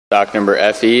Stock number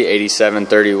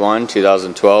FE8731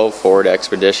 2012 Ford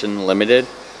Expedition Limited,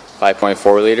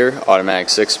 5.4 liter automatic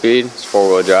 6-speed. It's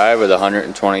 4-wheel drive with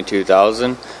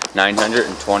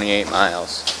 122,928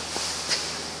 miles.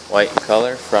 White in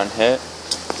color, front hit.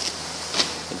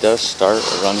 It does start,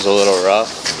 it runs a little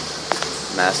rough.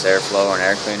 Mass airflow and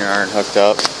air cleaner aren't hooked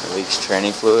up. It leaks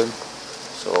training fluid.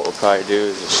 So what we'll probably do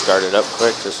is just start it up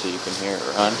quick just so you can hear it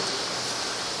run.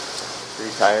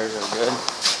 3 tires are good.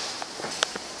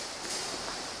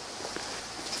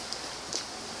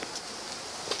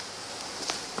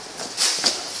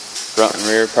 Front and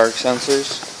rear park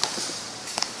sensors,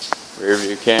 rear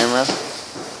view camera,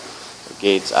 the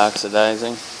gate's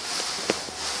oxidizing.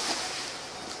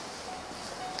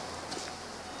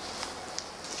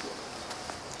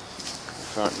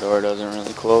 Front door doesn't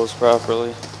really close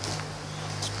properly,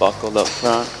 it's buckled up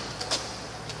front.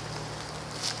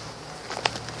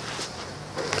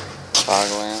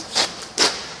 Fog lamps.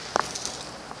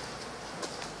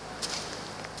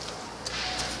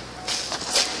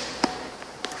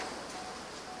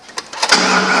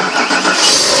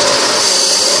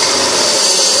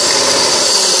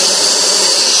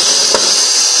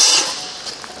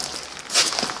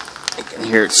 You can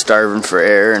hear it starving for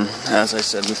air, and as I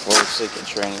said before, it's leaking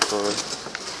training fluid.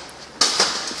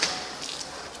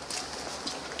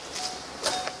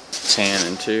 Tan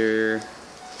interior.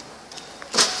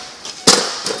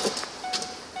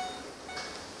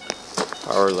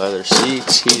 Power leather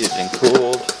seats, heated and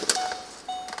cooled.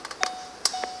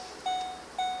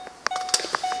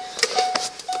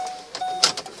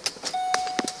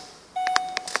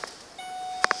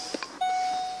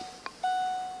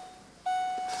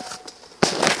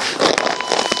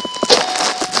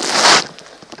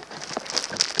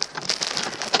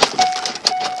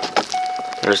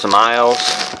 There's some aisles,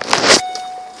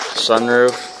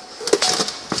 sunroof,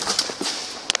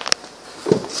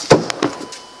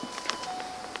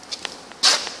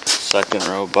 second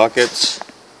row buckets,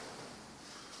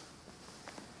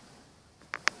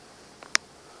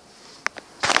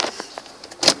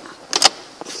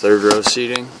 third row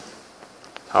seating,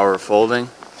 power folding.